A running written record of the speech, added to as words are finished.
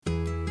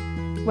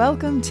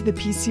Welcome to the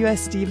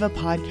PCOS Diva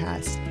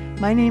podcast.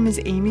 My name is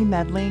Amy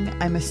Medling.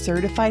 I'm a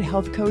certified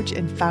health coach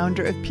and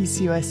founder of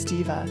PCOS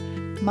Diva.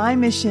 My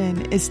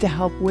mission is to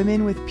help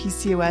women with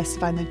PCOS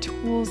find the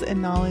tools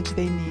and knowledge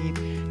they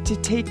need to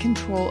take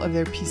control of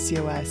their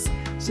PCOS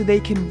so they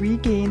can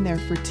regain their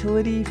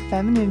fertility,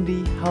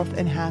 femininity, health,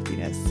 and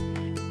happiness.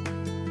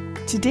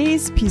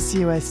 Today's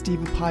PCOS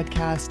Diva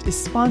podcast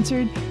is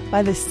sponsored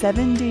by the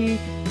 7-day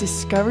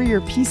Discover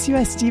Your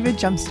PCOS Diva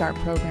Jumpstart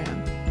program.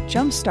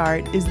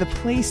 Jumpstart is the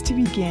place to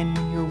begin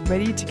when you're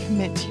ready to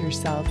commit to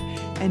yourself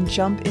and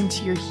jump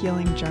into your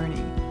healing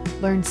journey.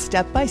 Learn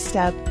step by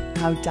step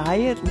how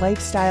diet,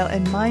 lifestyle,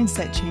 and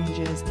mindset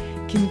changes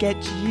can get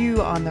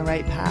you on the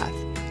right path.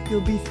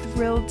 You'll be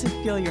thrilled to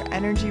feel your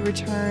energy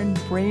return,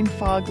 brain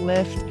fog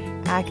lift,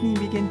 acne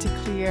begin to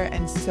clear,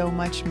 and so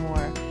much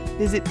more.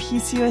 Visit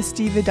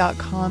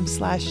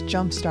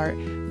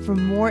PCOSdiva.com/jumpstart for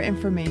more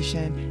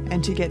information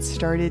and to get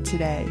started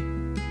today.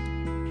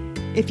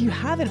 If you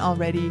haven't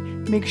already,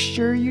 make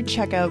sure you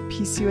check out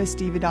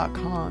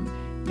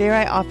PCOSdiva.com. There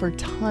I offer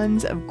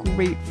tons of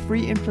great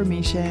free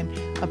information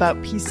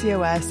about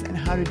PCOS and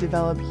how to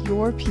develop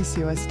your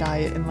PCOS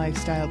diet and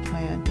lifestyle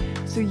plan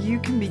so you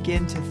can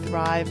begin to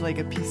thrive like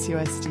a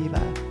PCOS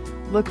diva.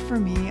 Look for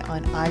me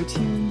on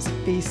iTunes,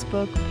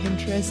 Facebook,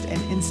 Pinterest,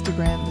 and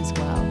Instagram as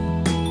well.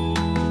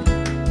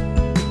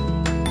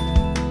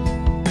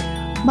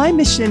 My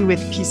mission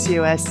with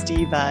PCOS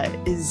Diva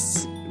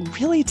is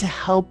really to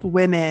help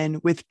women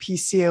with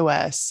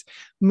PCOS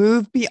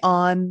move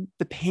beyond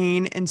the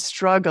pain and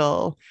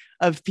struggle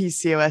of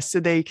PCOS so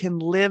they can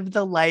live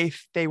the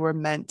life they were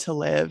meant to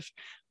live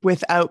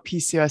without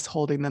PCOS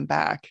holding them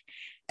back.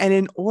 And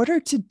in order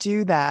to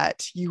do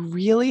that, you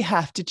really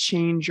have to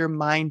change your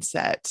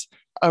mindset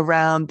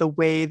around the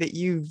way that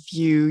you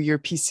view your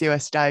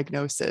PCOS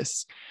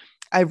diagnosis.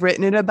 I've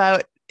written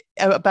about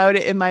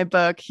it in my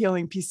book,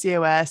 Healing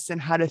PCOS and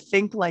How to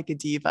Think Like a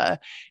Diva.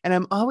 And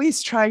I'm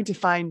always trying to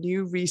find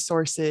new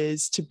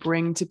resources to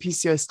bring to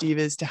PCOS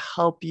divas to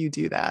help you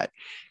do that.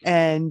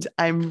 And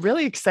I'm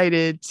really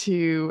excited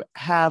to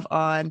have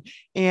on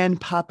Ann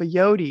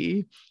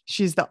Papayotti.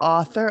 She's the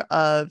author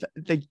of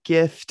The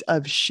Gift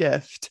of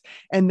Shift.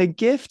 And The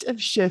Gift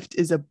of Shift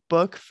is a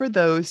book for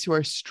those who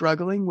are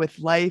struggling with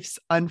life's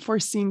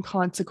unforeseen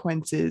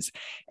consequences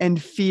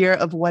and fear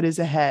of what is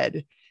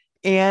ahead.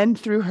 And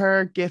through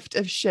her Gift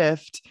of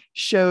Shift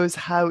shows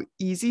how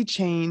easy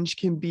change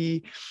can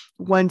be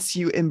once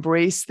you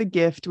embrace the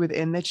gift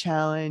within the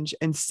challenge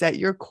and set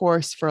your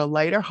course for a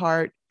lighter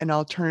heart, an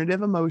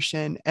alternative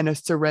emotion, and a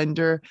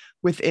surrender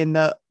within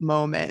the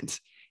moment.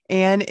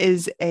 Anne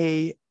is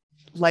a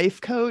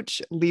life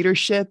coach,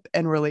 leadership,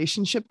 and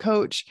relationship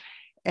coach,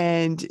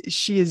 and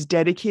she is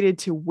dedicated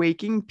to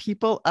waking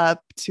people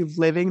up to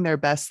living their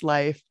best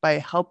life by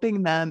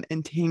helping them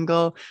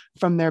untangle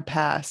from their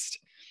past.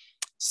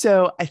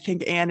 So I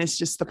think Anne is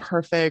just the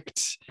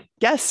perfect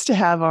guest to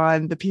have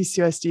on the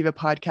PCOS Diva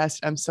podcast.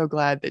 I'm so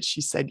glad that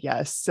she said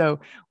yes. So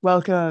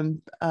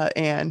welcome,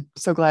 Anne.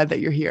 So glad that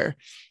you're here.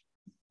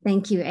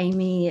 Thank you,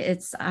 Amy.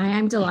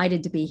 I'm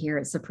delighted to be here.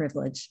 It's a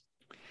privilege.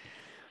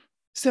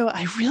 So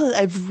I've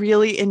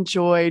really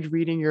enjoyed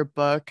reading your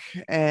book,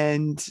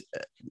 and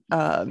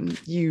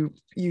you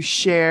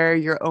share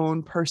your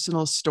own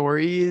personal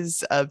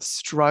stories of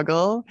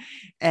struggle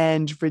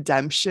and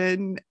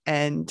redemption.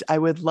 And I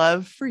would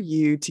love for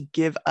you to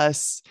give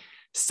us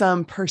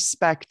some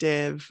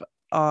perspective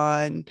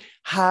on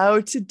how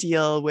to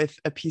deal with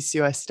a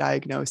PCOS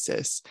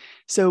diagnosis.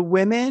 So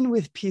women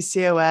with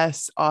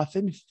PCOS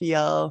often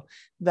feel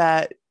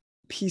that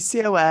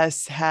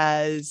PCOS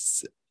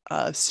has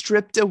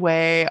stripped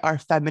away our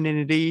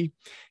femininity.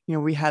 You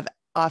know, we have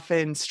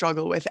often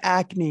struggle with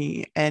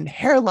acne and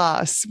hair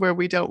loss where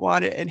we don't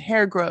want it, and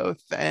hair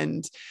growth,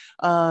 and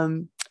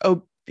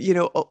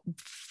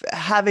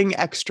having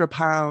extra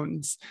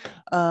pounds.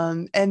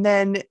 And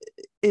then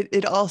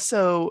it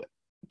also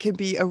can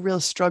be a real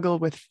struggle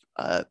with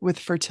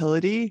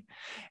fertility.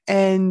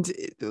 And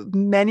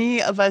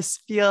many of us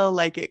feel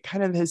like it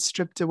kind of has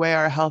stripped away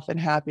our health and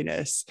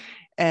happiness.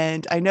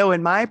 And I know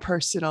in my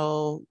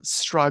personal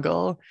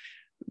struggle,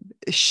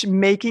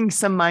 making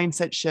some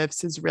mindset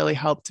shifts has really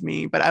helped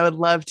me, but I would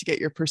love to get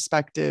your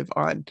perspective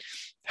on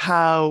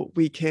how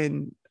we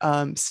can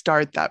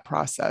start that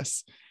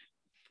process.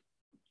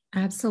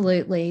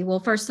 Absolutely. Well,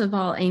 first of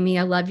all, Amy,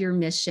 I love your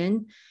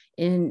mission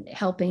in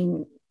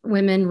helping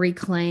women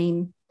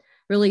reclaim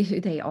really who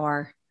they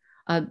are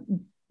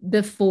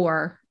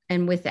before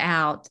and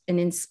without and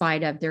in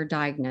spite of their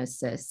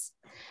diagnosis.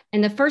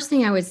 And the first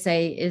thing I would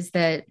say is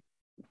that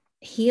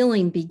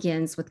healing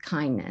begins with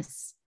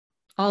kindness,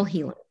 all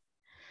healing.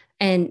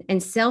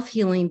 And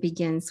self-healing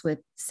begins with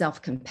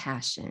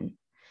self-compassion.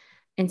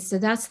 And so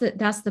that's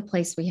the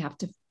place we have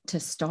to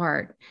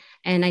start.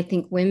 And I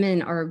think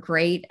women are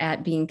great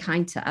at being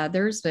kind to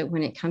others, but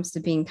when it comes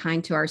to being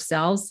kind to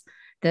ourselves,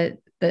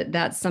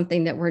 that's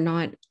something that we're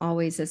not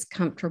always as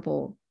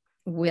comfortable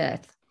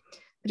with.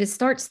 But it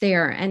starts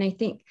there. And I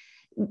think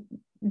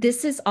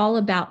this is all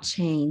about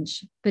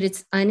change, but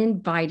it's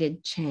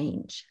uninvited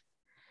change.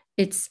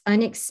 It's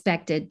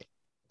unexpected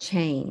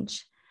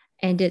change,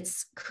 and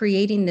it's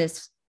creating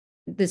this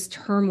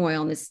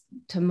turmoil and this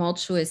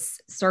tumultuous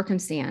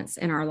circumstance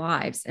in our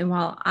lives. And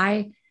while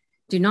I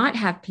do not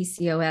have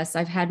PCOS,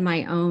 I've had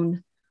my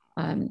own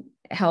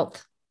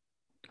health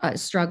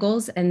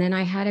struggles. And then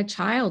I had a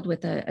child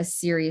with a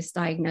serious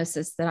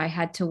diagnosis that I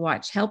had to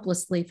watch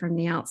helplessly from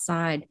the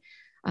outside,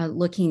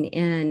 looking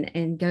in,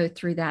 and go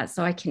through that.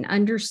 So I can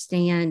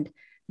understand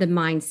the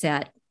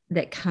mindset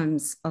that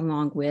comes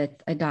along with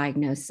a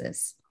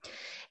diagnosis.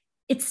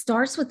 It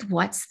starts with,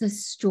 what's the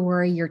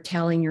story you're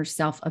telling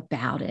yourself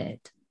about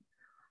it?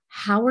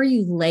 How are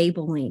you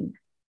labeling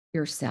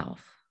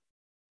yourself?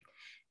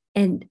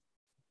 And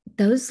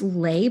those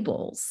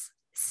labels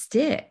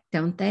stick,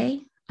 don't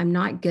they? I'm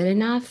not good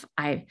enough.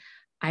 I'm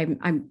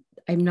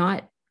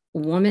not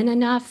woman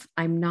enough.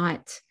 I'm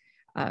not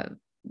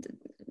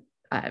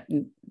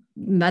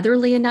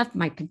motherly enough.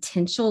 My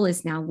potential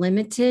is now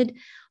limited.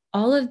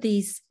 All of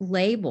these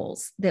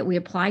labels that we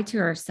apply to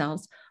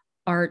ourselves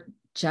are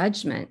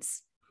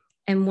judgments.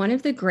 And one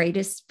of the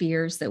greatest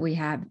fears that we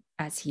have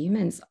as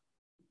humans,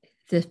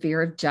 the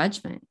fear of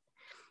judgment.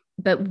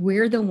 But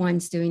we're the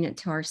ones doing it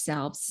to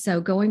ourselves. So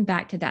going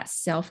back to that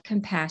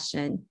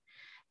self-compassion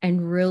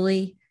and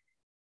really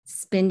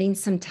spending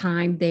some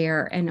time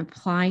there and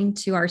applying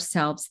to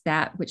ourselves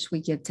that which we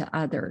give to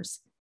others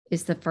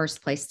is the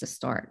first place to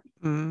start.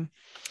 Mm.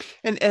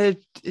 And a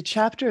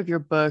chapter of your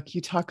book,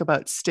 you talk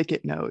about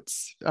sticky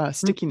notes.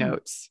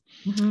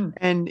 Mm-hmm.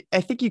 And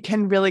I think you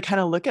can really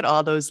kind of look at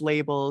all those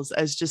labels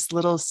as just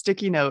little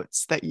sticky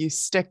notes that you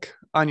stick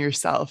on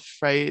yourself,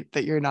 right?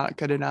 That you're not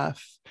good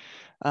enough,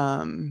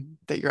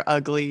 that you're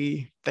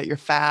ugly, that you're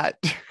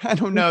fat. I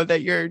don't know,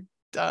 that you're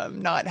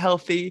not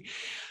healthy.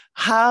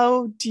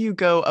 How do you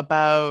go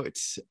about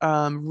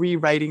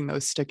rewriting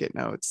those sticky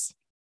notes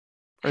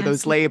or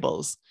those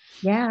labels?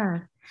 Yeah.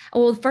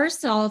 Well,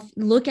 first off,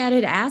 look at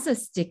it as a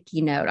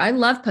sticky note. I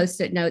love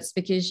Post-it notes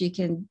because you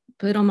can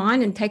put them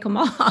on and take them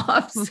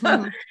off.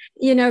 So,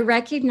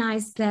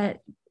 recognize that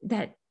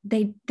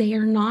they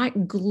are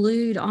not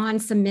glued on,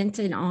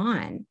 cemented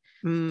on.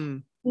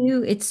 Mm.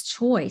 It's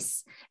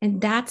choice. And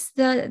that's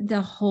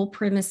the whole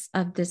premise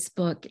of this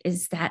book,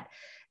 is that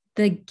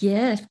the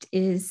gift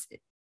is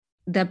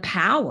the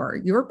power.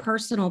 Your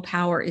personal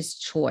power is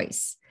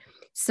choice.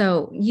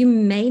 So you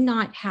may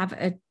not have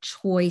a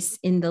choice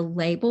in the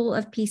label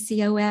of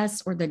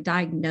PCOS or the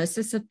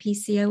diagnosis of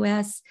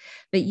PCOS,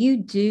 but you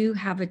do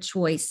have a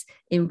choice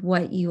in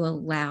what you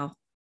allow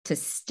to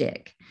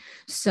stick.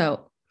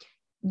 So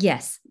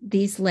yes,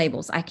 these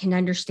labels, I can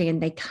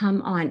understand, they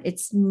come on.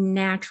 It's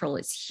natural,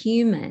 it's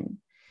human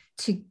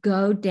to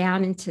go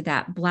down into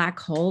that black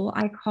hole,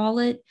 I call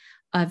it,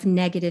 of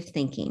negative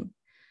thinking,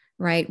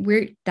 right?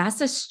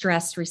 That's a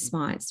stress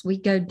response. We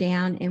go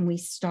down and we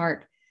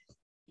start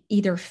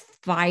either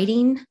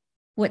fighting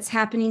what's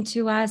happening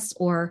to us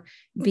or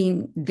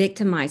being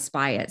victimized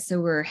by it.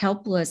 So we're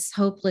helpless,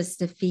 hopeless,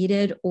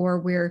 defeated, or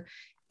we're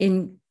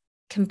in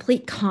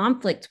complete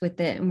conflict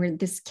with it. And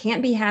this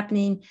can't be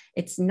happening.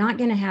 It's not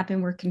going to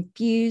happen. We're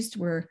confused.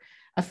 We're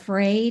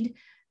afraid.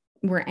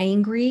 We're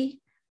angry.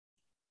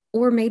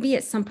 Or maybe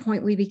at some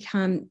point we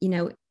become,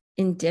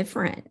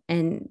 indifferent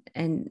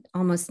and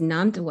almost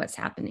numb to what's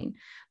happening.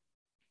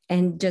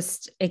 And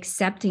just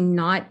accepting,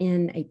 not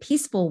in a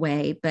peaceful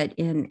way, but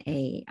in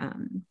a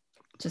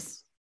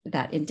just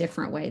that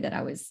indifferent way that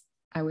I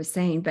was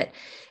saying. But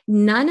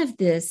none of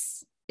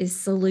this is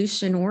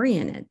solution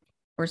oriented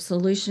or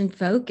solution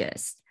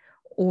focused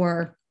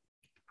or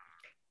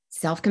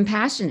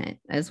self-compassionate,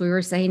 as we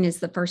were saying, is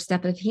the first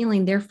step of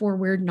healing. Therefore,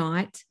 we're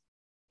not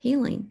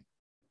healing.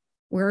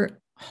 We're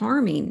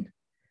harming.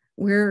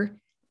 We're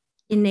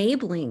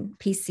enabling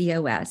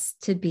PCOS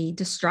to be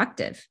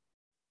destructive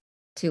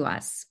to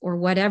us, or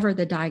whatever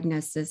the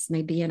diagnosis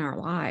may be in our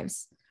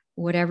lives,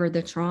 whatever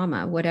the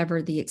trauma,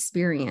 whatever the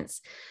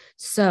experience.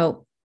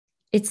 So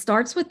it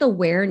starts with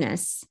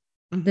awareness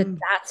that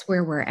that's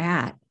where we're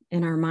at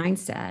in our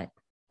mindset.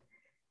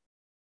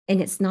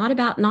 And it's not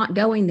about not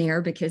going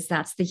there, because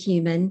that's the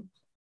human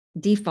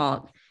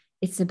default.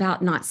 It's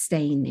about not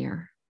staying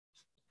there.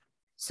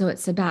 So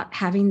it's about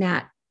having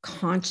that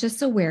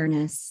conscious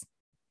awareness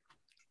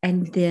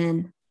and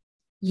then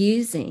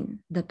using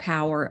the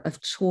power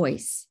of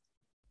choice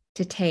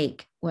to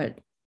take what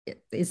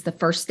is the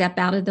first step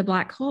out of the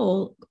black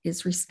hole,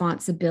 is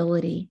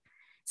responsibility.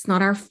 It's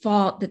not our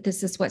fault that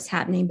this is what's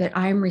happening, but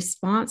I'm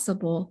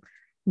responsible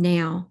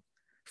now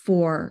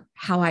for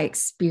how I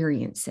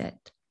experience it.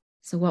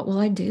 So what will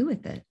I do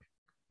with it?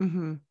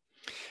 Mm-hmm.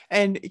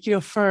 And,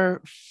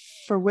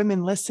 for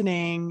women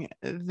listening,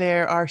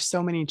 there are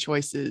so many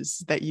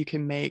choices that you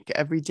can make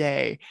every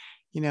day,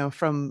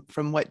 from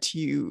what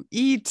you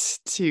eat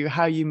to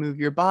how you move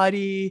your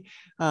body,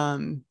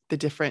 the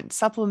different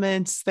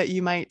supplements that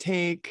you might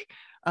take.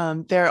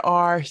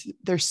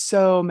 There's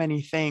so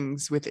many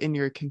things within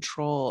your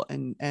control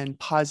and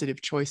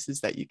positive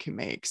choices that you can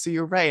make. So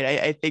you're right.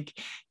 I think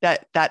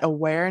that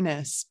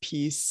awareness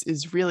piece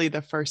is really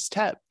the first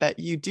step, that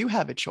you do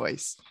have a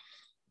choice.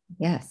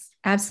 Yes,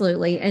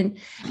 absolutely. And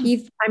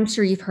I'm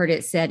sure you've heard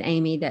it said,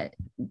 Amy, that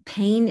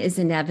pain is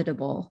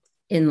inevitable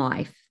in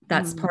life.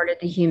 That's Mm-hmm. part of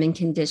the human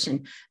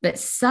condition, but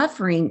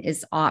suffering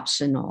is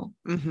optional.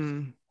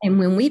 Mm-hmm. And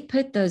when we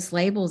put those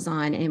labels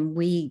on and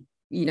we,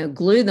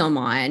 glue them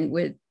on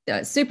with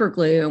super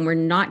glue, and we're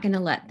not going to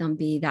let them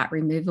be that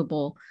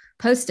removable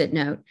post-it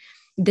note,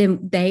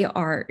 then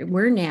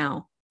we're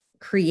now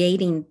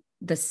creating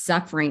the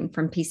suffering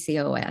from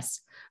PCOS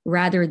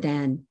rather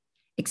than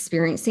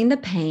experiencing the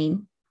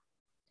pain,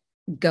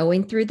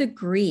 going through the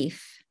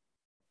grief.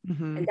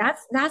 Mm-hmm. And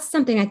that's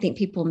something I think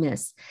people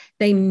miss.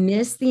 They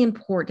miss the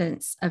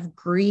importance of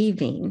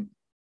grieving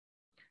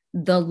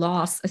the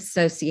loss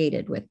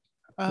associated with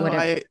Oh,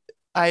 whatever.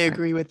 I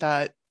agree with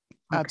that.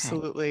 Okay.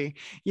 Absolutely.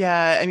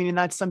 Yeah. I mean, and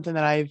that's something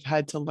that I've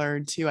had to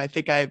learn too. I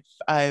think I've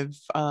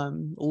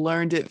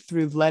learned it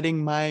through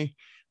letting my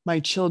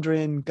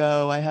children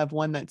go. I have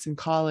one that's in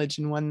college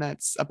and one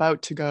that's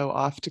about to go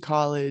off to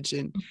college.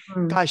 And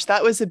Mhm. gosh,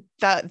 that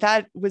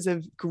was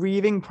a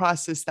grieving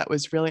process that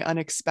was really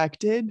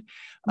unexpected.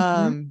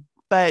 Mhm.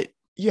 But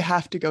you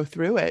have to go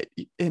through it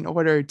in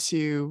order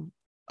to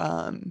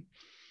um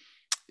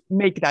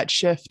make that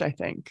shift, I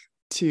think,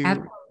 to yeah,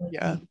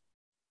 Absolutely.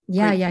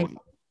 Yeah, great yeah. point.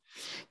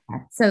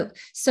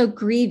 So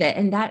grieve it.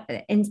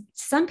 And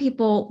some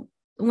people,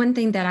 one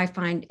thing that I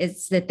find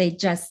is that they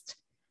just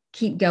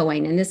keep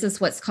going. And this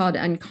is what's called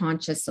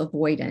unconscious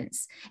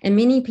avoidance. And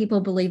many people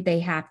believe they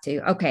have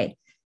to. Okay,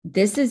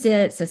 this is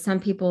it. So some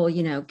people,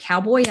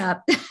 cowboy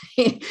up,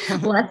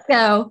 let's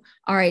go.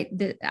 All right,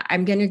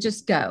 I'm going to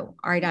just go.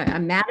 All right,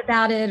 I'm mad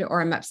about it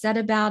or I'm upset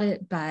about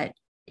it, but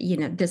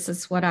this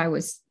is what I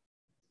was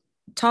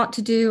taught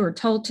to do or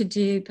told to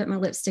do, put my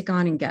lipstick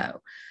on and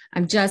go.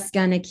 I'm just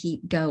going to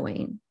keep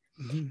going.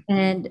 Mhm.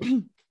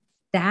 And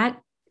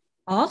that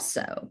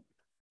also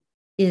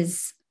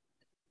is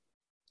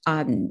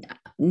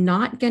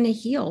not going to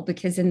heal,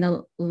 because in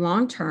the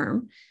long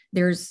term,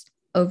 there's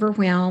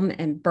overwhelm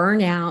and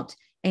burnout.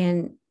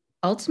 And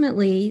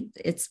ultimately,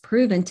 it's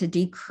proven to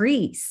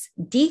decrease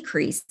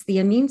the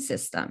immune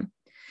system.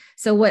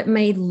 So, what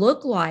may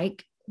look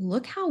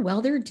how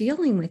well they're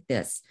dealing with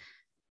this.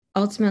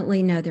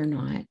 Ultimately, no, they're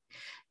not.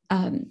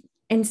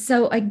 And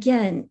so,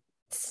 again,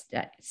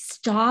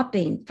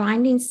 stopping,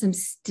 finding some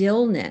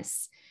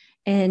stillness.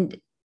 And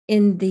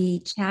in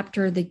the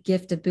chapter, The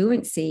Gift of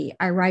Buoyancy,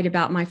 I write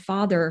about my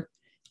father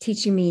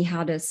teaching me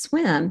how to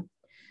swim.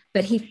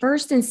 But he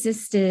first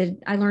insisted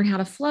I learn how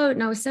to float.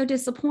 And I was so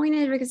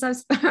disappointed because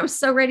I was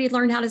so ready to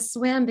learn how to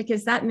swim,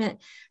 because that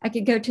meant I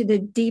could go to the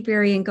deep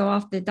area and go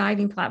off the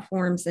diving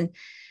platforms. And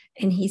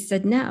he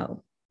said,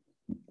 no,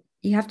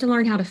 you have to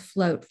learn how to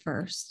float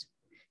first.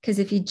 Because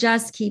if you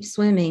just keep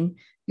swimming,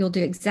 you'll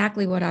do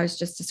exactly what I was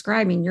just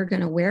describing. You're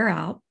going to wear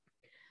out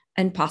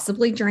and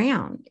possibly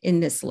drown in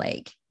this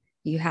lake.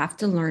 You have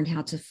to learn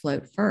how to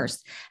float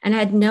first. And I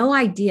had no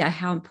idea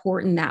how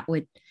important that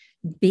would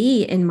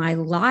be in my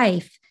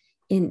life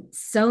in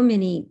so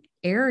many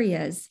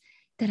areas,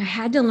 that I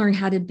had to learn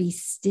how to be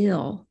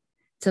still,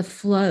 to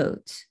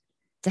float,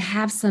 to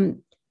have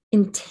some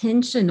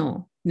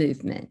intentional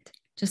movement,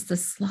 just the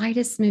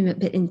slightest movement,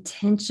 but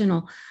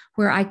intentional,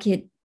 where I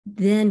could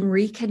then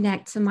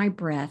reconnect to my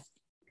breath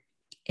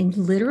and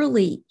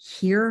literally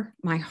hear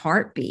my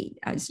heartbeat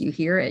as you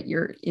hear it.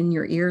 You're in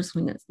your ears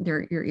when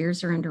your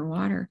ears are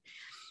underwater,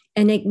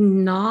 and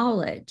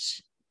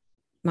acknowledge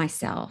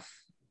myself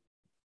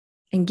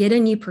and get a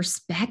new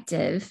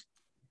perspective,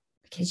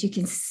 because you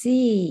can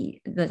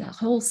see the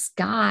whole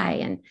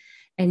sky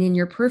and in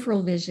your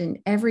peripheral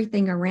vision,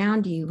 everything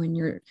around you when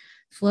you're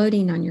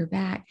floating on your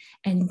back.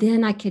 And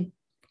then I could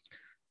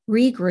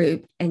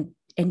regroup and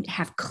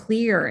have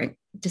clear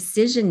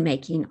decision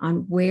making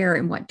on where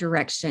and what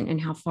direction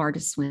and how far to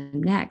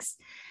swim next.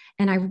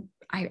 And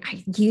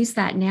I use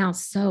that now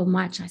so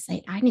much. I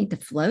say, I need to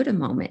float a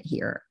moment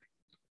here.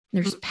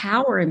 There's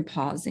power in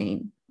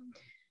pausing.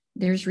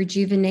 There's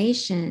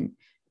rejuvenation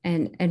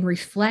and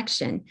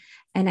reflection.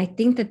 And I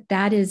think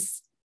that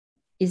is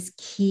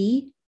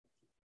key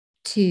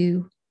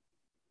to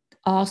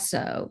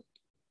also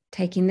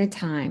taking the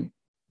time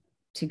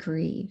to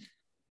grieve.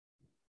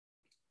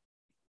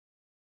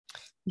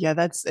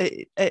 Yeah,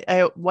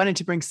 I wanted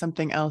to bring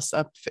something else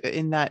up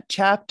in that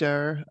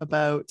chapter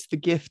about the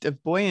gift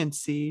of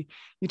buoyancy.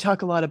 You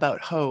talk a lot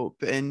about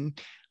hope, and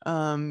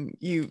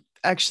you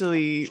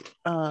actually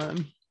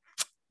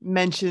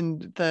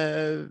mentioned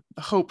the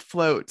hope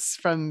floats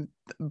from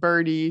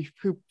Birdie,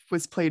 who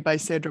was played by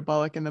Sandra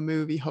Bullock in the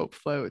movie Hope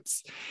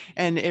Floats.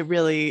 And it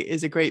really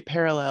is a great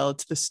parallel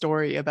to the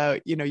story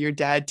about, your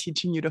dad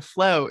teaching you to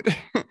float.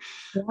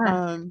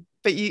 Yeah.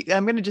 But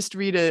I'm going to just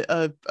read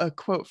a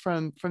quote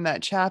from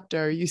that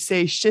chapter. You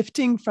say,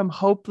 shifting from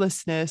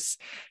hopelessness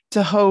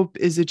to hope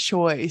is a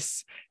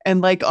choice. And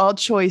like all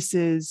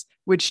choices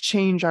which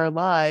change our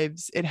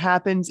lives, it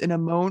happens in a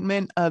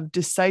moment of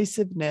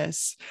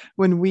decisiveness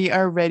when we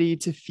are ready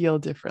to feel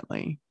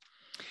differently.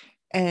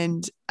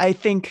 And I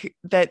think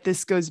that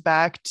this goes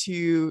back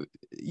to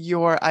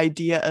your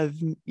idea of,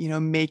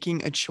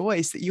 making a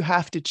choice, that you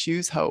have to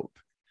choose hope.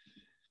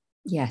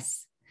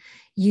 Yes.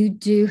 You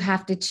do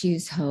have to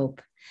choose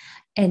hope.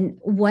 And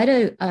what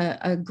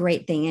a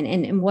great thing.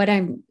 And what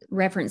I'm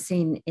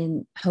referencing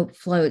in Hope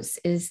Floats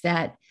is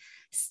that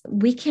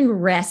we can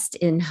rest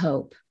in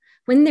hope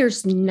when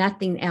there's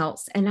nothing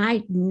else. And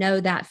I know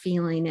that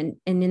feeling. And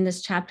in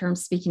this chapter, I'm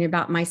speaking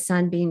about my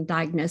son being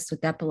diagnosed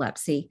with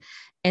epilepsy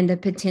and the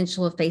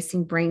potential of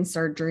facing brain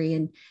surgery.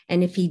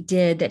 And if he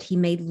did, that he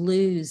may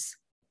lose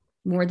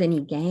more than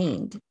he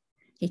gained.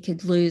 He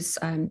could lose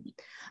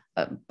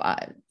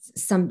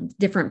some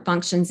different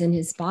functions in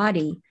his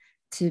body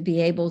to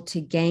be able to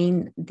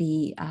gain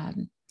the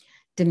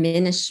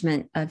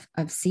diminishment of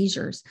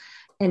seizures.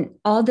 And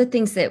all the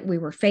things that we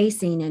were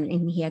facing,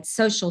 and he had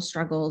social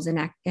struggles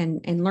and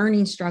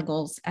learning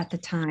struggles at the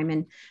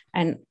time.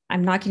 And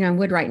I'm knocking on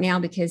wood right now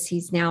because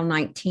he's now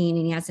 19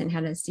 and he hasn't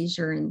had a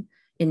seizure in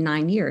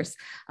 9 years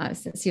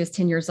since he was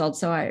 10 years old.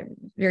 So I'm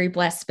very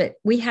blessed. But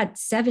we had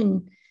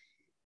 7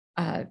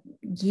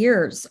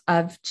 years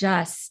of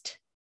just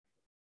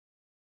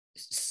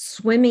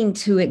swimming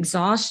to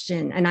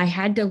exhaustion. And I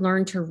had to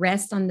learn to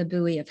rest on the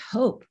buoy of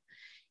hope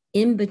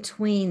in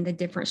between the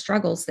different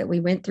struggles that we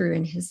went through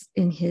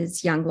in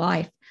his young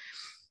life.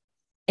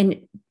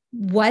 And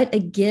what a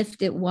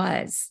gift it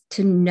was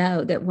to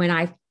know that when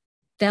I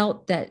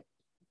felt that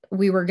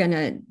we were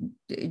going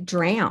to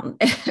drown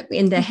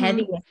in the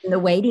heaviness and the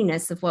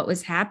weightiness of what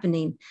was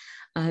happening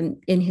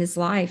in his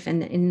life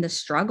and in the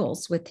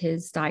struggles with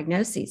his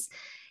diagnoses,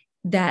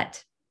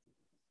 that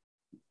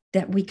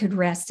we could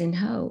rest in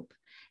hope.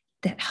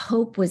 That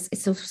hope was,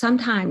 so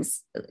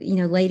sometimes,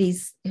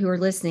 ladies who are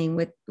listening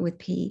with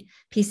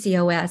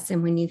PCOS,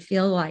 and when you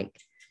feel like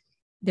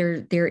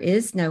there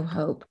is no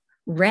hope,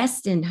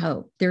 rest in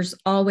hope. There's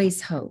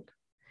always hope.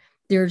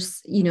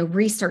 There's,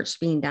 research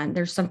being done.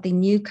 There's something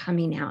new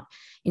coming out.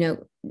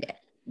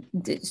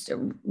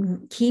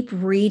 Keep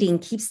reading,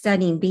 keep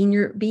studying,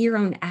 be your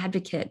own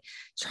advocate.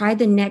 Try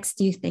the next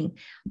new thing.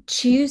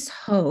 Choose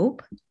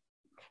hope.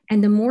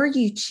 And the more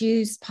you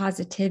choose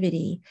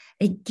positivity,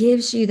 it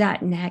gives you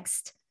that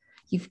next,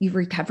 you've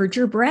recovered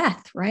your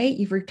breath, right?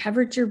 You've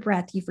recovered your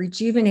breath, you've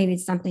rejuvenated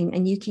something,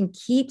 and you can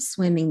keep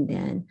swimming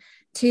then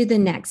to the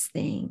next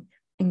thing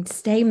and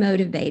stay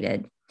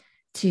motivated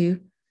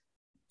to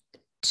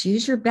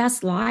choose your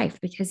best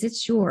life because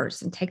it's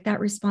yours, and take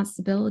that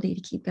responsibility to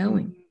keep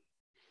going.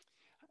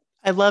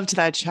 I loved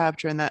that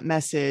chapter and that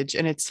message.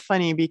 And it's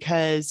funny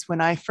because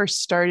when I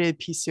first started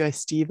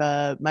PCOS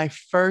Diva, my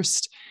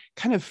first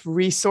kind of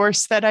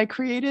resource that I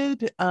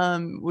created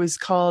was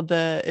called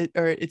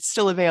it's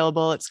still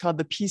available. It's called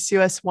the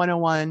PCOS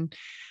 101,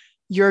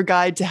 Your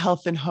Guide to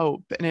Health and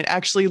Hope. And it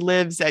actually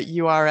lives at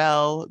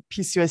URL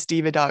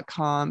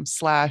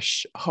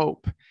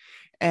pcosdiva.com/hope.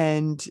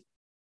 And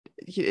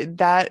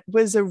that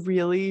was a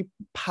really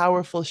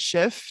powerful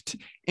shift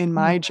in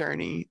my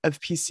journey of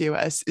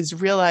PCOS, is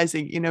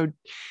realizing,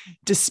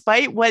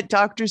 despite what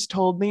doctors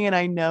told me, and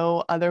I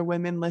know other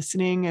women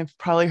listening have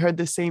probably heard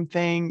the same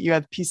thing, you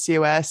have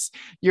PCOS,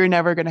 you're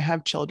never going to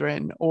have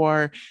children,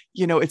 or,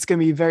 it's going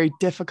to be very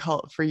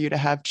difficult for you to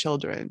have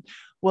children.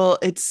 Well,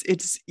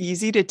 it's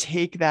easy to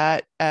take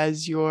that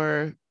as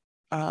your,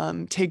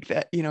 take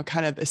that,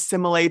 kind of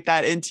assimilate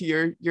that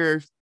into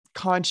your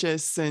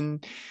conscious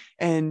and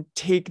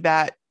take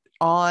that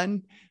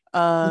on.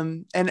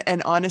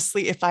 And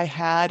honestly, if I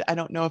had, I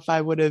don't know if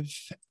I would have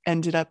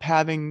ended up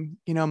having,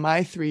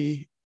 my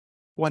 3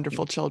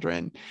 wonderful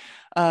children.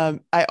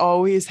 I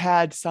always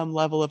had some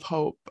level of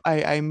hope.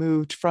 I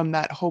moved from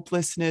that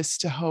hopelessness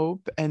to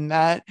hope. And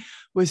that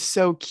was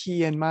so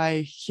key in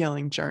my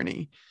healing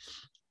journey.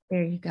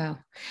 There you go.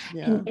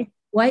 Yeah. And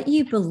what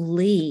you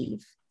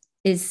believe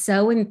is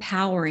so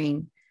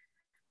empowering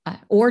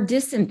or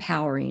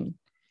disempowering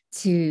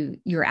to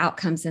your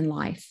outcomes in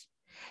life.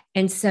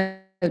 And so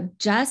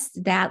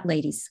just that,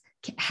 ladies,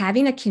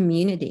 having a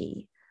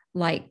community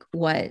like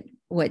what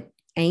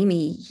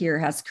Amy here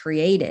has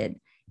created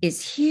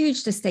is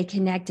huge to stay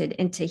connected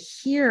and to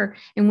hear.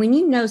 And when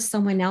you know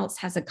someone else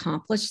has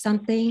accomplished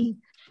something,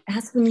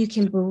 that's when you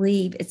can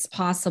believe it's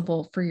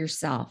possible for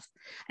yourself.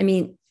 I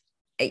mean,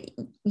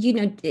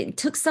 it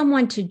took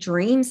someone to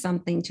dream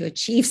something, to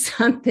achieve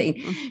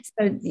something.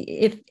 So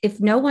if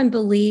no one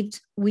believed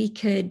we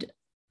could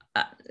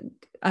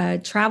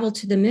travel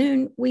to the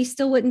moon, we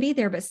still wouldn't be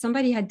there. But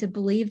somebody had to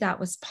believe that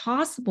was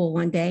possible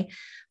one day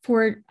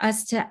for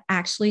us to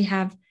actually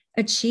have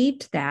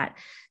achieved that.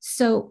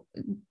 So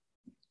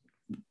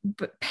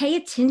pay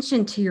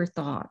attention to your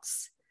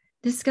thoughts.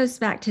 This goes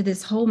back to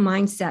this whole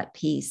mindset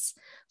piece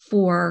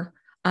for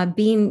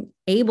being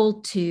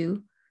able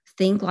to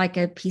think like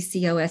a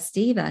PCOS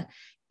diva.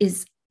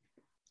 Is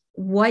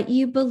what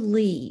you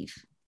believe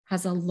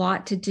has a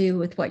lot to do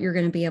with what you're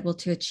going to be able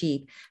to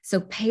achieve.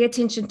 So pay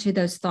attention to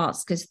those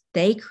thoughts because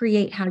they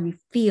create how you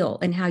feel,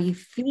 and how you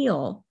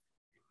feel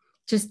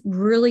just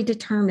really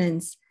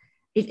determines,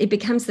 it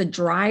becomes the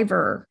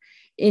driver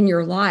in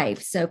your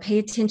life. So pay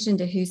attention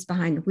to who's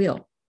behind the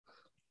wheel,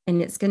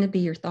 and it's going to be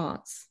your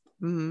thoughts.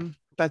 Mm-hmm.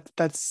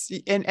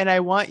 And I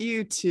want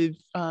you to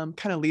kind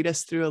of lead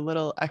us through a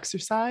little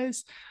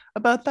exercise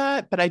about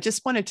that, but I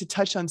just wanted to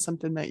touch on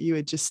something that you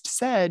had just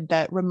said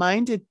that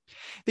reminded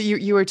that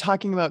you were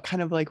talking about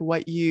kind of like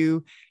what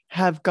you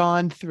have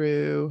gone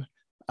through.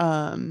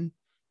 Um,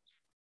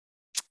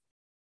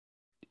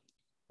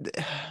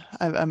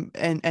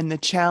 and the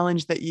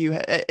challenge that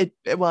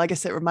well, I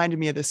guess it reminded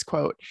me of this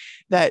quote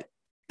that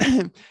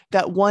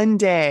that one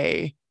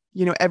day,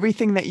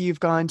 everything that you've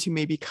gone to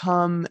may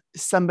become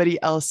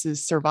somebody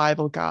else's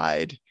survival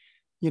guide,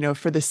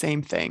 for the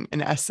same thing.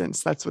 In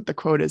essence, that's what the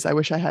quote is. I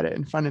wish I had it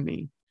in front of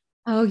me.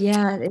 Oh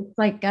yeah, it's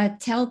like I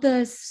tell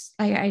the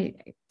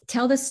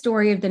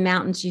story of the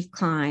mountains you've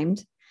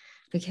climbed,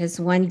 because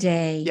one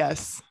day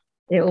Yes,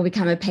 it will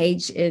become a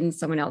page in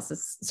someone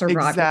else's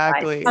survival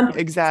guide. Something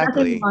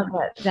exactly.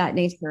 along that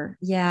nature.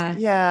 Yeah.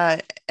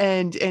 Yeah.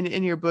 And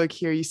in your book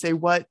here, you say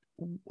what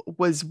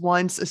was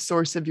once a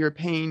source of your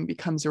pain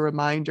becomes a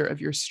reminder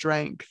of your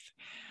strength.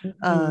 Mhm.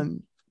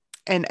 Um,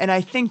 and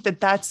I think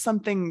that that's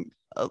something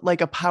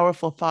like a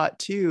powerful thought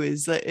too,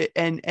 is that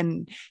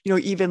and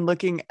even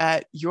looking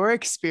at your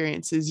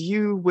experiences,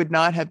 you would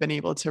not have been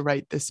able to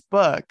write this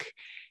book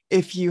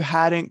if you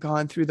hadn't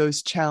gone through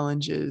those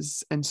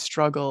challenges and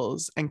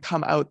struggles and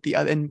come out the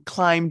other and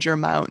climbed your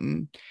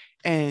mountain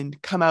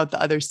and come out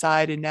the other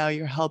side, and now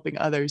you're helping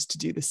others to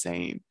do the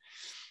same.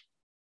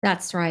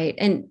 That's right.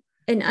 And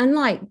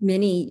unlike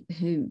many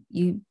who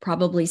you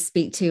probably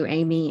speak to,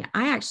 Amy,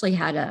 I actually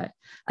had a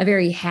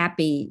very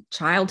happy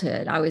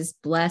childhood. I was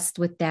blessed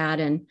with that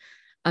and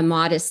a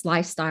modest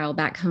lifestyle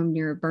back home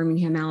near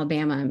Birmingham,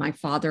 Alabama. And my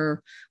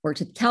father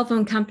worked at the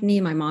telephone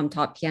company. My mom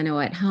taught piano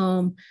at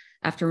home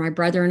after my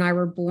brother and I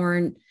were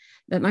born.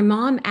 But my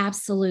mom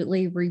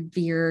absolutely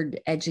revered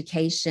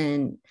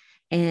education.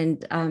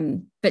 And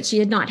but she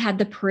had not had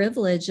the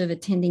privilege of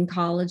attending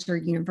college or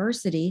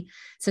university.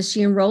 So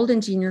she enrolled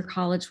in junior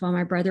college while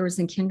my brother was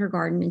in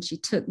kindergarten, and she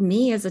took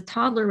me as a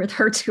toddler with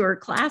her to her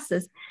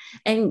classes.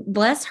 And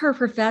bless her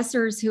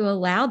professors who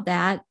allowed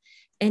that.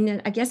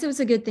 And I guess it was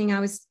a good thing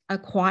I was a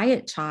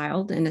quiet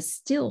child and a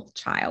still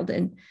child.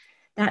 And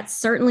that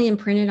certainly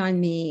imprinted on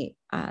me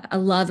a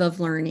love of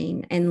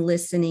learning and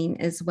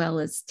listening as well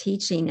as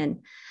teaching.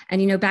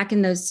 And back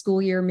in those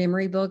school year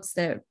memory books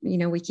that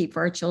we keep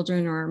for our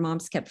children or our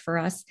moms kept for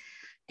us,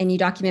 and you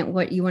document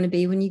what you want to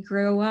be when you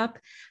grow up.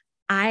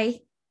 I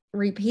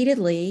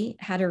repeatedly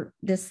had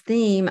this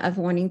theme of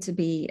wanting to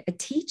be a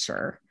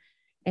teacher.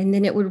 And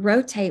then it would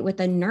rotate with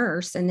a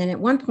nurse. And then at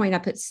one point I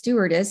put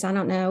stewardess. I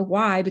don't know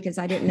why, because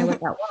I didn't know what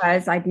that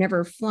was. I'd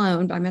never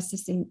flown, but I must have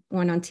seen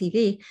one on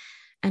TV.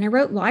 And I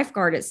wrote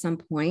lifeguard at some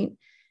point.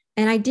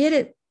 And I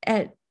did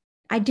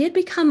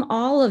become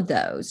all of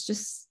those,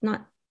 just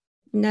not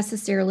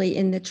necessarily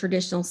in the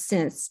traditional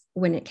sense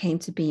when it came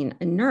to being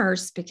a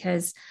nurse,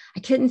 because I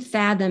couldn't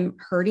fathom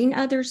hurting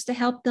others to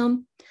help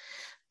them.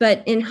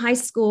 But in high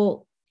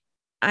school,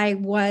 I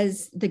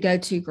was the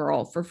go-to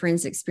girl for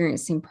friends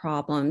experiencing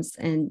problems.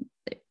 And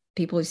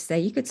people would say,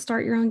 you could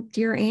start your own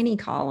Dear Annie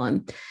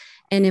column.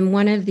 And in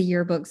one of the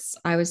yearbooks,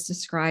 I was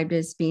described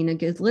as being a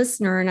good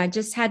listener. And I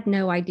just had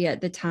no idea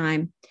at the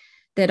time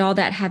that all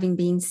that having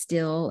been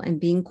still and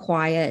being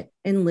quiet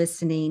and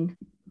listening,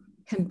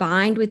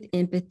 combined with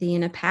empathy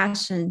and a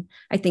passion,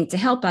 I think, to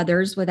help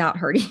others without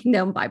hurting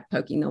them by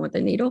poking them with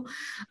a needle,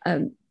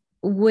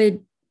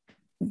 would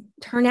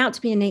turn out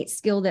to be an innate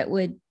skill that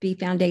would be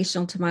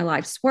foundational to my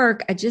life's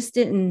work. I just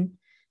didn't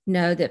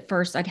know that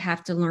first I'd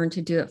have to learn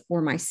to do it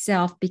for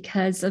myself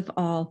because of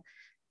all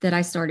that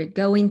I started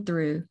going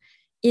through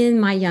in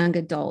my young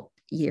adult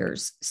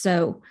years.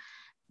 So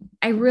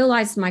I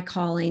realized my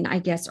calling, I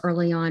guess,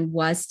 early on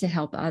was to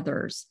help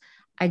others.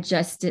 I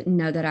just didn't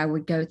know that I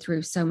would go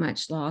through so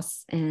much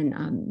loss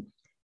and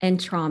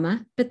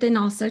trauma, but then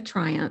also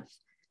triumph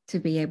to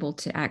be able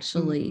to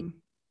actually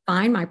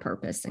find my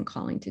purpose and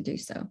calling to do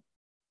so.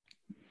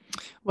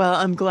 Well,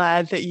 I'm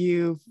glad that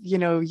you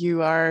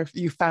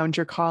found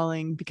your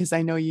calling, because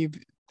I know you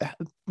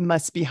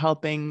must be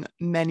helping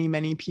many,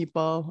 many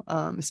people,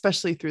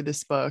 especially through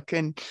this book.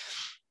 And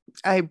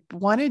I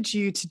wanted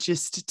you to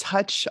just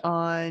touch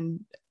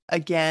on,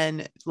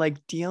 again,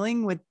 like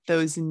dealing with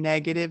those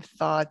negative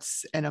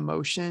thoughts and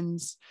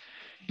emotions.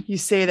 You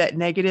say that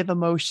negative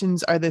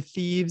emotions are the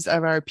thieves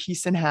of our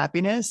peace and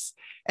happiness.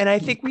 And I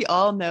think we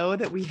all know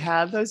that we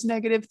have those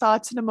negative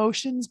thoughts and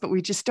emotions, but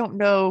we just don't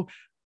know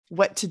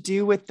what to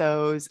do with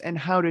those and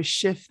how to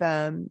shift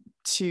them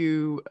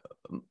to,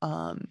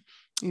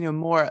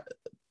 more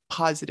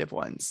positive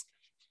ones.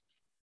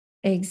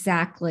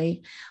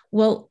 Exactly.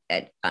 Well,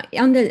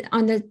 on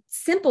the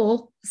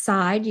simple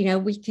side,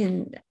 we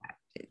can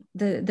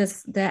the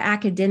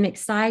academic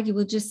side. You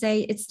will just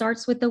say it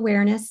starts with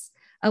awareness.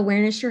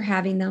 Awareness you're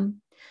having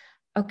them.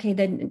 Okay,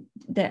 then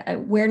the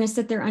awareness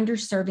that they're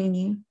underserving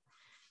you,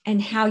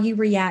 and how you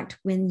react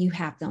when you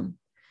have them.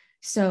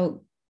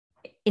 So,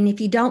 and if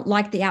you don't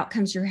like the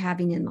outcomes you're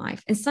having in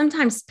life, and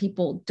sometimes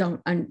people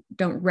don't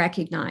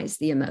recognize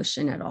the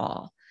emotion at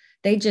all.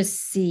 They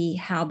just see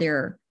how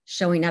they're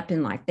showing up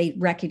in life. They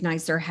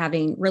recognize they're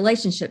having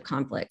relationship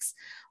conflicts,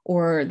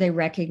 or they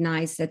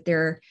recognize that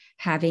they're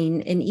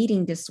having an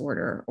eating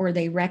disorder, or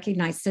they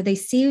recognize, so they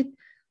see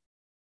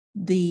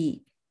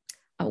the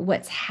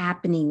what's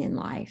happening in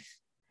life,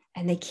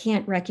 and they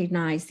can't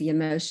recognize the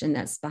emotion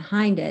that's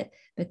behind it,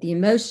 but the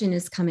emotion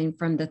is coming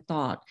from the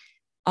thought.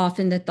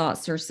 Often the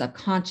thoughts are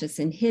subconscious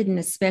and hidden,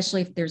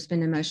 especially if there's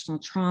been emotional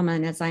trauma.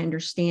 And as I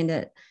understand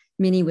it,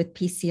 many with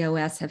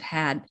PCOS have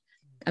had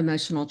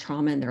emotional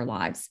trauma in their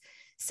lives.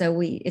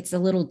 So it's a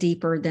little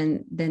deeper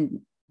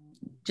than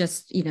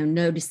just,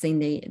 noticing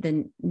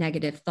the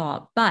negative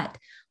thought. But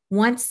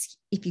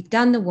if you've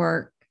done the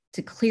work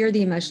to clear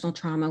the emotional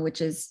trauma,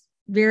 which is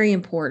very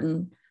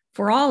important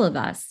for all of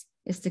us,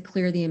 is to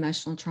clear the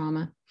emotional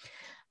trauma.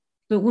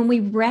 But when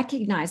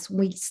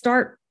we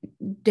start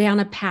down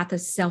a path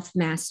of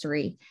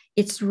self-mastery,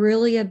 it's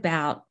really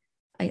about,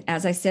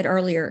 as I said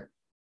earlier,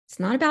 it's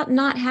not about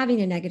not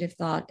having a negative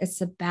thought.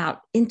 It's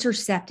about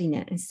intercepting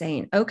it and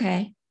saying,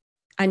 okay,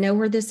 I know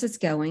where this is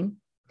going,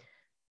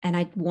 and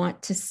I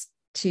want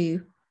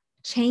to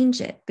change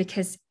it,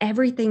 because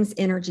everything's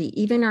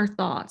energy, even our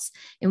thoughts.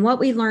 And what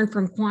we learned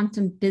from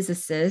quantum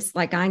physicists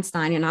like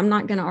Einstein, and I'm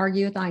not going to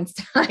argue with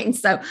Einstein,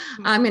 so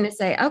I'm going to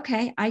say,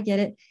 okay, I get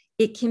it.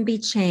 It can be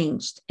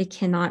changed. It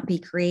cannot be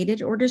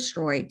created or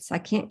destroyed. So I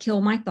can't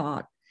kill my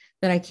thought,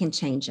 but I can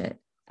change it.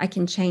 I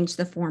can change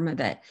the form of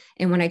it.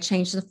 And when I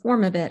change the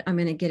form of it, I'm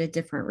going to get a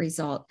different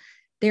result.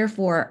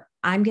 Therefore,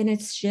 I'm going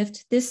to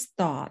shift this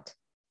thought.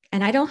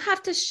 And I don't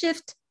have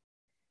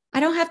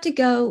to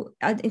go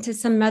into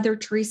some Mother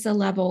Teresa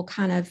level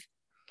kind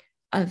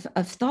of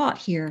thought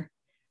here.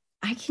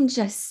 I can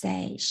just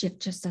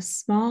shift just a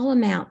small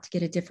amount to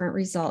get a different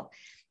result.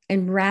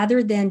 And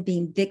rather than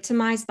being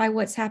victimized by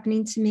what's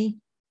happening to me,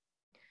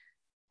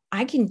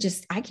 I can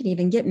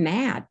even get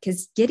mad,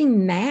 because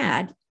getting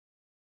mad,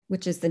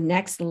 which is the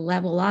next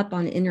level up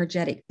on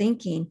energetic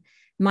thinking,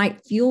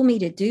 might fuel me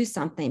to do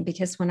something,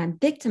 because when I'm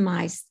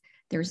victimized,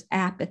 there's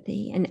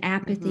apathy, and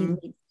apathy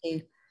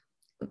leads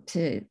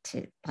to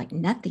like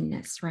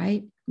nothingness,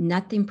 right?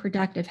 Nothing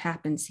productive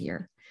happens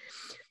here.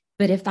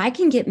 But if I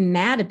can get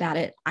mad about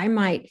it, I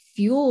might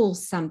fuel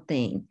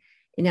something.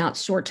 Now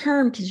it's short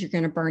term because you're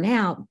going to burn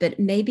out, but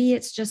maybe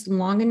it's just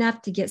long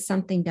enough to get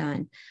something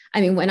done. I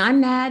mean, when I'm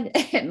mad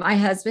at my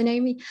husband,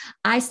 Amy,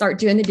 I start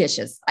doing the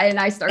dishes and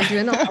I start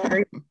doing the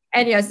laundry,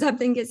 and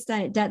something gets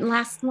done. It doesn't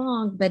last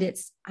long, but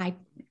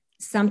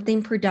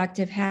something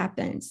productive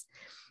happens.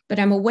 But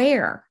I'm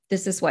aware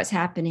this is what's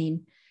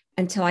happening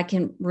until I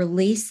can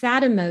release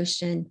that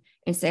emotion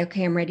and say,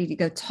 okay, I'm ready to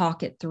go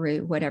talk it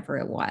through, whatever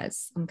it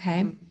was.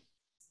 Okay.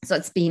 So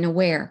it's being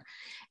aware.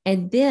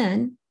 And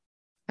then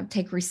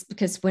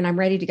because when I'm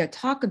ready to go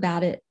talk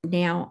about it,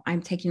 now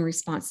I'm taking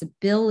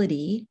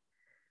responsibility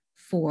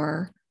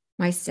for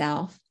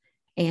myself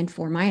and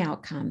for my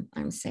outcome.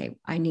 I'm saying,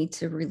 I need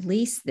to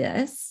release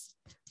this.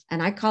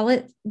 And I call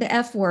it the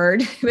F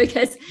word,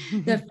 because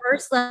the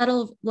first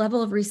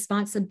level of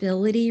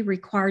responsibility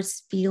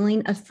requires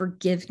feeling of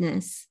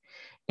forgiveness.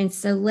 And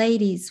so,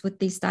 ladies, with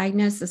these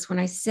diagnoses, when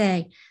I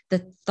say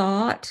the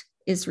thought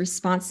is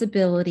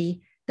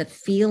responsibility, the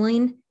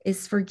feeling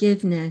is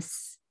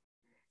forgiveness.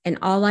 And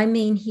all I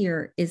mean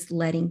here is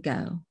letting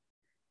go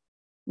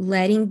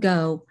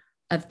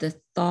of the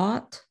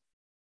thought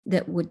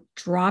that would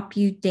drop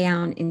you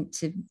down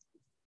into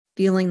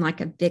feeling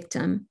like a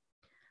victim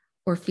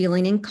or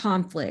feeling in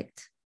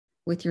conflict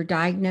with your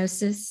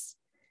diagnosis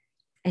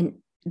and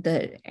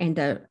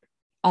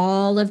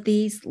all of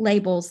these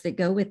labels that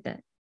go with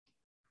it,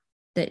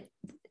 that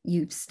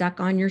you've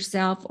stuck on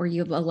yourself or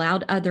you've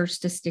allowed others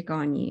to stick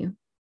on you.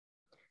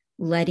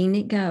 Letting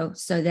it go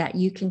so that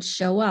you can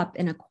show up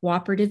in a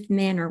cooperative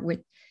manner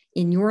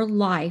in your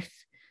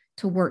life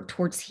to work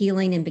towards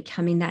healing and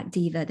becoming that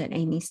diva that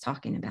Amy's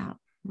talking about.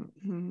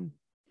 Mm-hmm.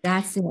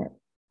 That's it.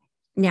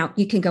 Now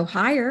you can go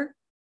higher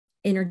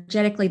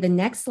energetically. The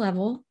next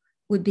level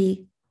would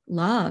be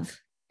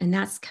love, and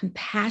that's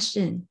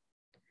compassion,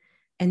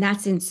 and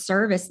that's in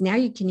service. Now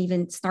you can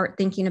even start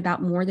thinking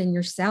about more than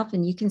yourself,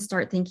 and you can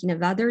start thinking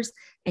of others,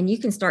 and you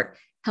can start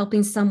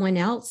helping someone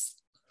else.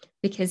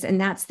 And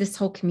that's this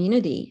whole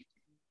community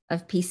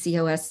of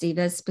PCOS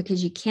divas,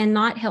 because you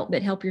cannot help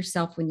but help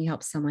yourself when you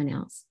help someone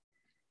else.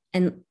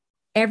 And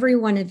every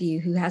one of you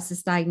who has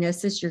this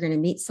diagnosis, you're going to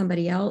meet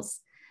somebody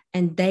else,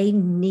 and they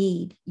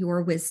need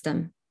your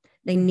wisdom.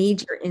 They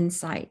need your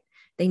insight.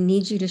 They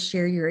need you to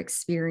share your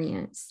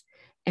experience.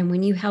 And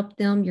when you help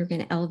them, you're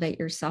going to elevate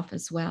yourself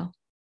as well.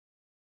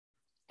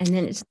 And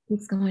then it just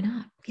keeps going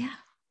up. Yeah.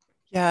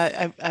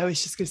 Yeah. I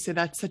was just going to say,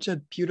 that's such a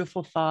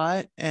beautiful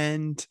thought.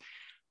 And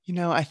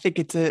I think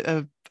it's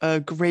a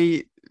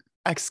great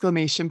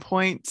exclamation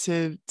point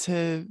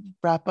to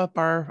wrap up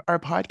our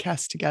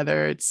podcast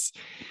together.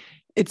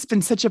 It's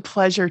been such a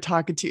pleasure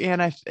talking to you, Anne.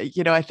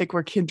 I think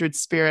we're kindred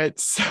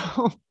spirits,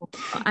 so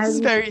it's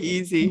very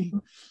easy.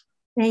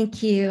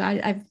 Thank you.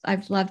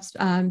 I've loved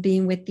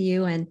being with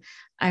you, and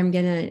I'm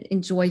gonna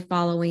enjoy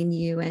following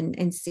you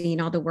and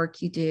seeing all the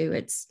work you do.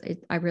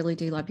 I really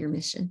do love your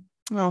mission.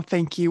 Oh,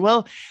 thank you.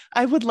 Well,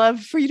 I would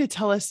love for you to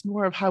tell us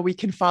more of how we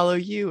can follow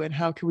you and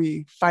how can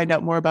we find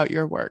out more about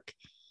your work.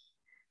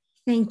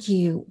 Thank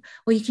you.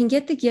 Well, you can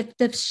get the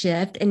Gift of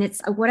Shift. And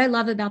it's what I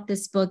love about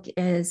this book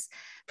is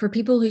For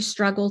people who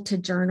struggle to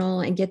journal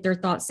and get their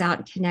thoughts out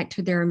and connect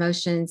to their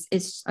emotions,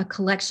 it's a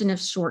collection of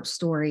short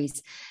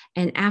stories.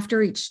 And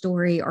after each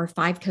story are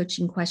 5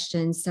 coaching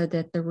questions so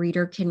that the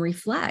reader can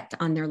reflect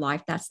on their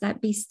life. That's that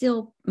be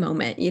still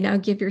moment,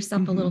 give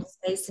yourself a little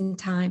space and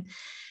time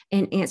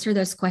and answer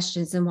those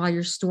questions. And while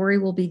your story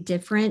will be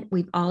different,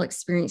 we've all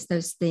experienced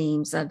those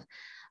themes of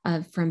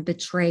from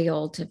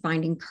betrayal to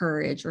finding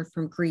courage, or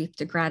from grief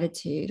to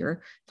gratitude,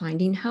 or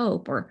finding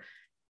hope, or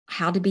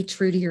how to be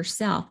true to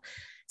yourself.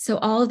 So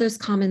all of those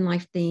common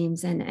life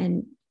themes,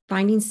 and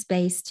finding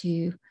space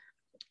to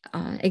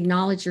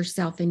acknowledge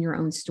yourself in your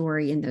own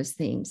story in those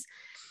themes.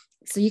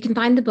 So you can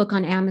find the book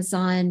on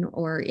Amazon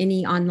or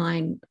any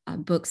online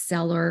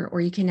bookseller,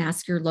 or you can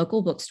ask your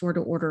local bookstore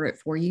to order it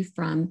for you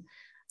from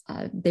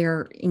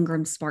their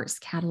Ingram Sparks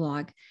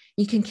catalog.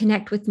 You can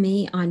connect with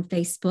me on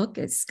Facebook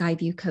at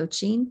Skyview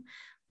Coaching,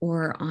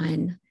 or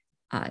on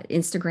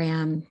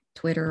Instagram,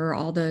 Twitter,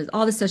 all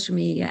the social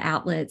media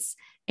outlets,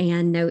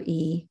 and Noe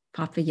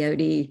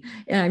Papayotti.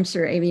 And I'm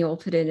sure Amy will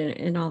put it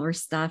in all her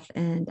stuff.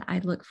 And I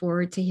look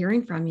forward to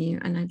hearing from you.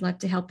 And I'd love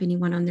to help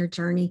anyone on their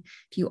journey.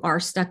 If you are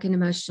stuck in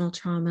emotional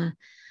trauma,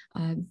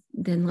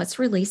 then let's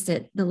release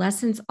it. The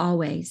lesson's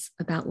always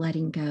about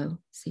letting go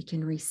so you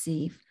can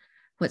receive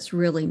what's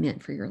really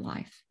meant for your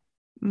life.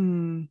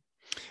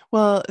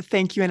 Well,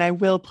 thank you. And I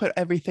will put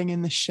everything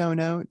in the show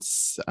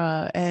notes.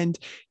 And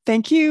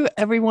thank you,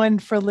 everyone,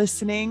 for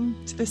listening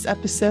to this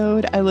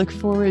episode. I look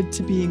forward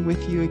to being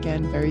with you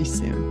again very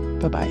soon.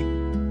 Bye-bye.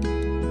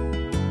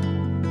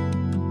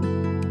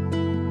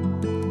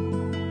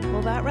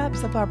 Well, that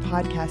wraps up our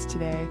podcast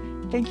today.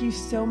 Thank you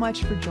so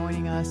much for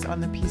joining us on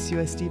the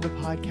PCOS Diva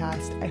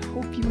podcast. I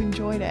hope you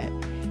enjoyed it.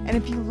 And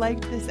if you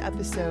liked this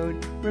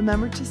episode,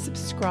 remember to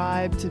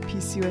subscribe to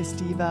PCOS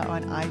Diva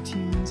on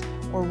iTunes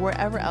or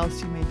wherever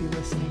else you may be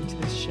listening to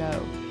this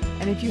show.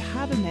 And if you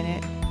have a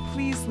minute,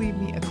 please leave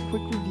me a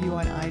quick review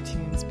on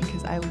iTunes,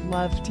 because I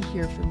love to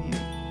hear from you.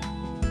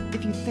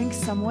 If you think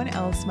someone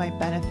else might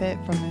benefit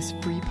from this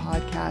free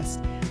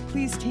podcast,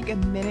 please take a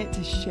minute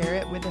to share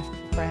it with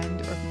a friend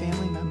or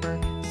family member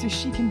so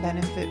she can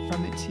benefit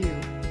from it too.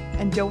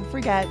 And don't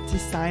forget to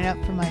sign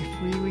up for my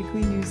free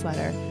weekly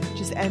newsletter.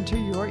 Just enter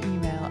your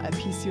email at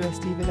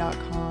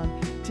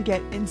PCOSdiva.com to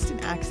get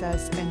instant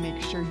access and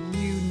make sure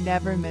you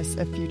never miss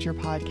a future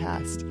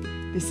podcast.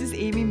 This is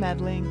Amy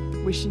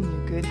Medling, wishing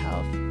you good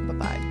health.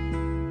 Bye-bye.